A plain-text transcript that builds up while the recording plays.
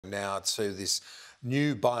now to this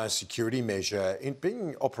new biosecurity measure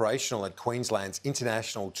being operational at Queensland's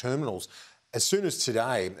international terminals as soon as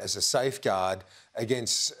today as a safeguard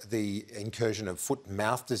against the incursion of foot and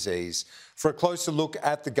mouth disease. For a closer look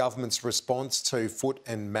at the government's response to foot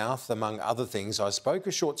and mouth, among other things, I spoke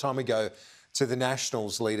a short time ago to the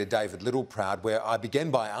Nationals leader, David Littleproud, where I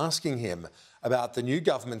began by asking him about the new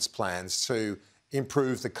government's plans to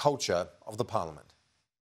improve the culture of the parliament.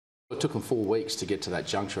 It took them 4 weeks to get to that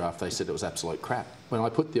juncture after they said it was absolute crap. When I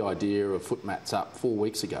put the idea of foot mats up 4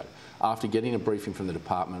 weeks ago, after getting a briefing from the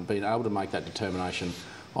department, being able to make that determination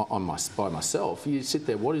by myself, you sit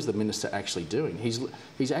there, what is the minister actually doing?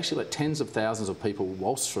 He's actually let tens of thousands of people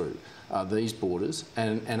waltz through these borders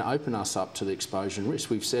and open us up to the exposure and risk.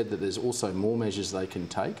 We've said that there's also more measures they can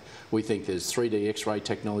take. We think there's 3D X-ray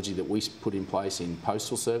technology that we put in place in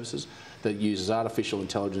postal services that uses artificial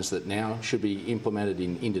intelligence that now should be implemented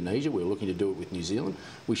in Indonesia. We're looking to do it with New Zealand.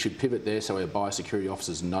 We should pivot there so our biosecurity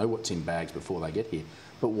officers know what's in bags before they get here.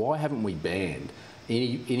 But why haven't we banned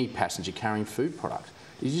any passenger carrying food product?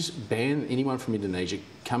 You just ban anyone from Indonesia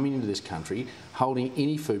coming into this country holding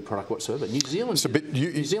any food product whatsoever. New Zealand's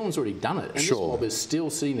already done it, and this mob is still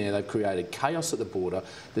sitting there. They've created chaos at the border.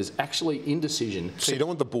 There's actually indecision. So you don't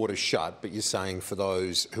want the border shut, but you're saying for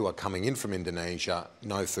those who are coming in from Indonesia,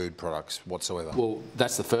 no food products whatsoever. Well,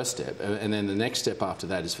 that's the first step, and then the next step after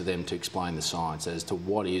that is for them to explain the science as to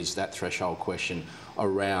what is that threshold question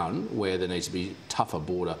around where there needs to be tougher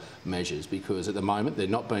border measures, because at the moment they're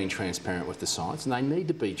not being transparent with the science, and they need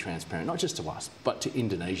to be transparent, not just to us, but to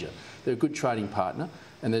Indonesia. They're a good trading partner,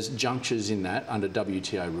 and there's junctures in that under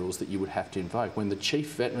WTO rules that you would have to invoke. When the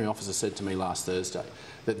Chief Veterinary Officer said to me last Thursday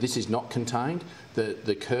that this is not contained,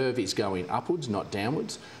 the curve is going upwards, not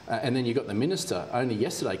downwards, and then you've got the Minister only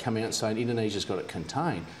yesterday coming out saying Indonesia's got it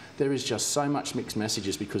contained. There is just so much mixed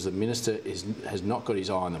messages because the Minister has not got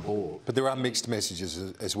his eye on the ball. But there are mixed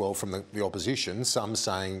messages as well from the opposition, some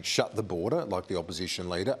saying shut the border, like the opposition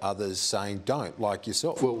leader, others saying don't, like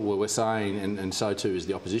yourself. Well, we're saying, and so too is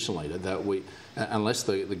the opposition leader, that unless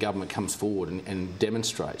the government comes forward and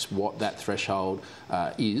demonstrates what that threshold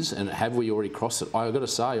is, and have we already crossed it. I've got to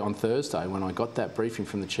say, on Thursday, when I got that briefing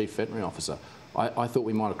from the Chief Veterinary Officer, I thought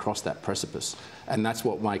we might have crossed that precipice, and that's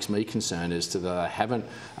what makes me concerned as to that they haven't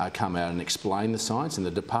come out and explained the science, and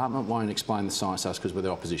the department won't explain the science to us because we're the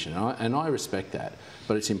opposition, and I respect that,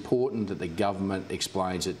 but it's important that the government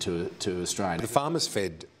explains it to Australians.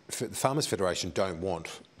 The Farmers Federation don't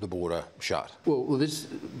want the border shut. Well,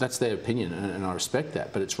 that's their opinion, and I respect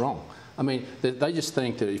that, but it's wrong. I mean, they just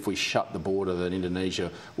think that if we shut the border that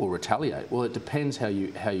Indonesia will retaliate. Well, it depends how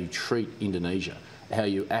you treat Indonesia, how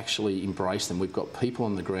you actually embrace them. We've got people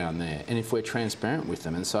on the ground there, and if we're transparent with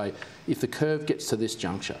them and say, if the curve gets to this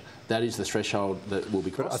juncture, that is the threshold that will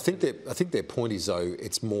be crossed. I think their point is, though,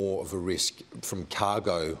 it's more of a risk from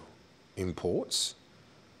cargo imports,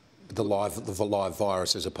 the live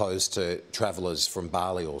virus, as opposed to travellers from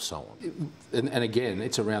Bali or so on. And again,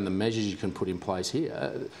 it's around the measures you can put in place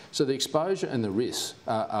here. So the exposure and the risks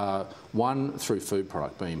are one, through food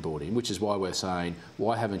product being brought in, which is why we're saying,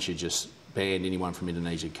 why haven't you just banned anyone from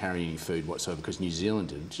Indonesia carrying any food whatsoever, because New Zealand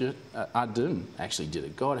did. Ardern actually did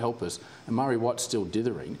it. God help us. And Murray Watt's still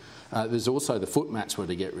dithering. There's also the foot mats where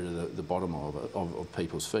to get rid of the bottom of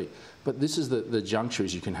people's feet. But this is the juncture,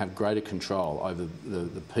 is you can have greater control over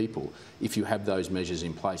the people if you have those measures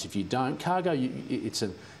in place. If you don't, cargo, it's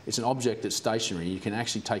an object that's stationary. You can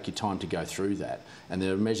actually take your time to go through that, and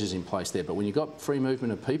there are measures in place there. But when you've got free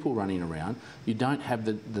movement of people running around, you don't have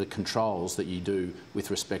the controls that you do with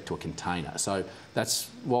respect to a container. So that's,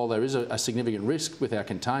 while there is a significant risk with our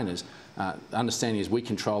containers, the understanding is we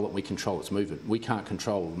control it, we control its movement. We can't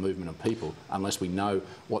control the movement of people unless we know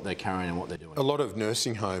what they're carrying and what they're doing. A lot of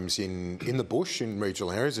nursing homes in the bush, in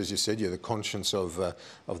regional areas, as you said, you're the conscience of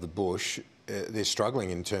the bush. They're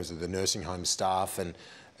struggling in terms of the nursing home staff, and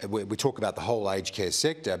we talk about the whole aged care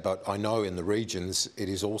sector, but I know in the regions it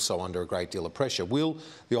is also under a great deal of pressure. Will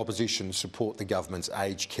the opposition support the government's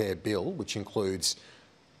aged care bill, which includes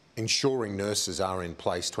ensuring nurses are in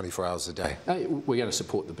place 24 hours a day? We're going to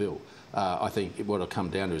support the bill. I think what it'll come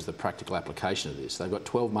down to is the practical application of this. They've got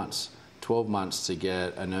 12 months to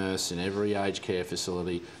get a nurse in every aged care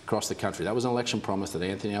facility across the country. That was an election promise that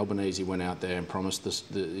Anthony Albanese went out there and promised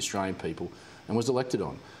the Australian people and was elected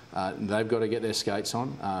on. They've got to get their skates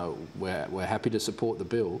on. We're happy to support the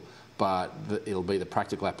bill, but it'll be the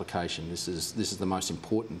practical application. This is the most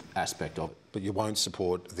important aspect of it. But you won't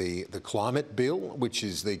support the climate bill, which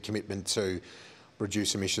is the commitment to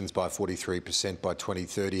reduce emissions by 43% by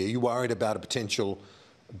 2030. Are you worried about a potential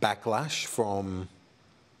backlash from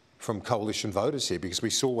coalition voters here? Because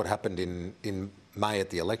we saw what happened in May at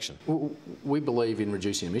the election? We believe in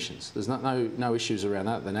reducing emissions. There's no issues around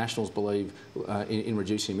that. The Nationals believe in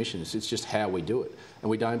reducing emissions. It's just how we do it. And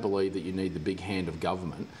we don't believe that you need the big hand of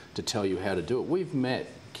government to tell you how to do it. We've met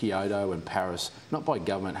Kyoto and Paris not by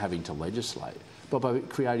government having to legislate, but by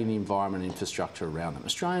creating the environment and infrastructure around them.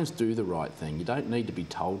 Australians do the right thing. You don't need to be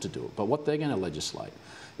told to do it. But what they're going to legislate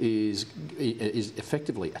is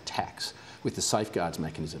effectively a tax with the safeguards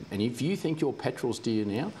mechanism. And if you think your petrol's dear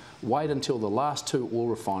now, wait until the last 2 oil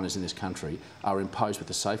refiners in this country are imposed with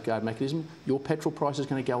the safeguard mechanism. Your petrol price is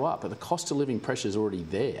going to go up, but the cost of living pressure is already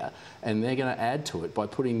there, and they're going to add to it by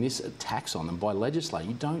putting this tax on them by legislating.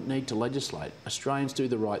 You don't need to legislate. Australians do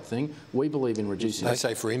the right thing. We believe in reducing... They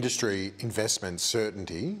say for industry investment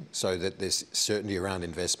certainty, so that there's certainty around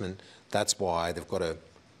investment, that's why they've got to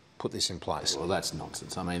put this in place. Well, that's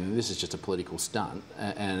nonsense. I mean, this is just a political stunt,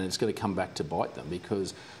 and it's going to come back to bite them,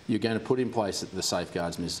 because you're going to put in place the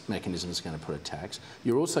safeguards mechanism that's going to put a tax.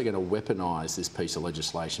 You're also going to weaponise this piece of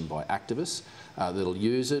legislation by activists that'll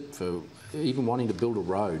use it for even wanting to build a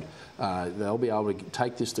road. They'll be able to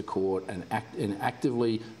take this to court and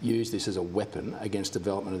actively use this as a weapon against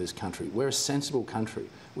development of this country. We're a sensible country.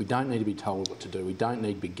 We don't need to be told what to do. We don't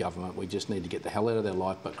need big government. We just need to get the hell out of their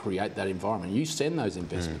life, but create that environment. You send those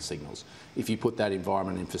investment signals if you put that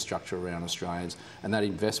environment and infrastructure around Australians, and that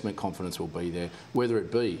investment confidence will be there, whether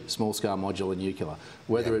it be small-scale modular nuclear,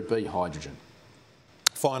 whether it be hydrogen.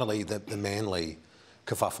 Finally, the Manly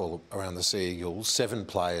kerfuffle around the Sea Eagles. 7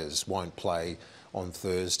 players won't play on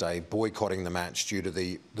Thursday, boycotting the match due to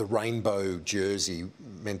the rainbow jersey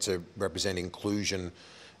meant to represent inclusion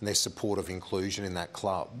and their support of inclusion in that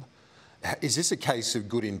club. Is this a case of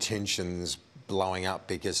good intentions blowing up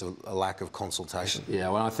because of a lack of consultation? Yeah,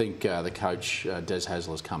 well, I think the coach, Des Hasler,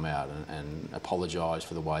 has come out and apologised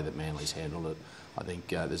for the way that Manly's handled it. I think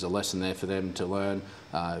there's a lesson there for them to learn,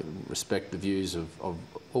 respect the views of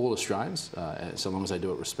all Australians, so long as they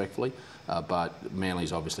do it respectfully. But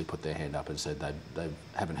Manly's obviously put their hand up and said they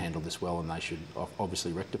haven't handled this well, and they should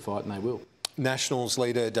obviously rectify it, and they will. Nationals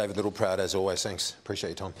leader David Littleproud, as always, thanks. Appreciate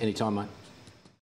your time. Anytime, mate.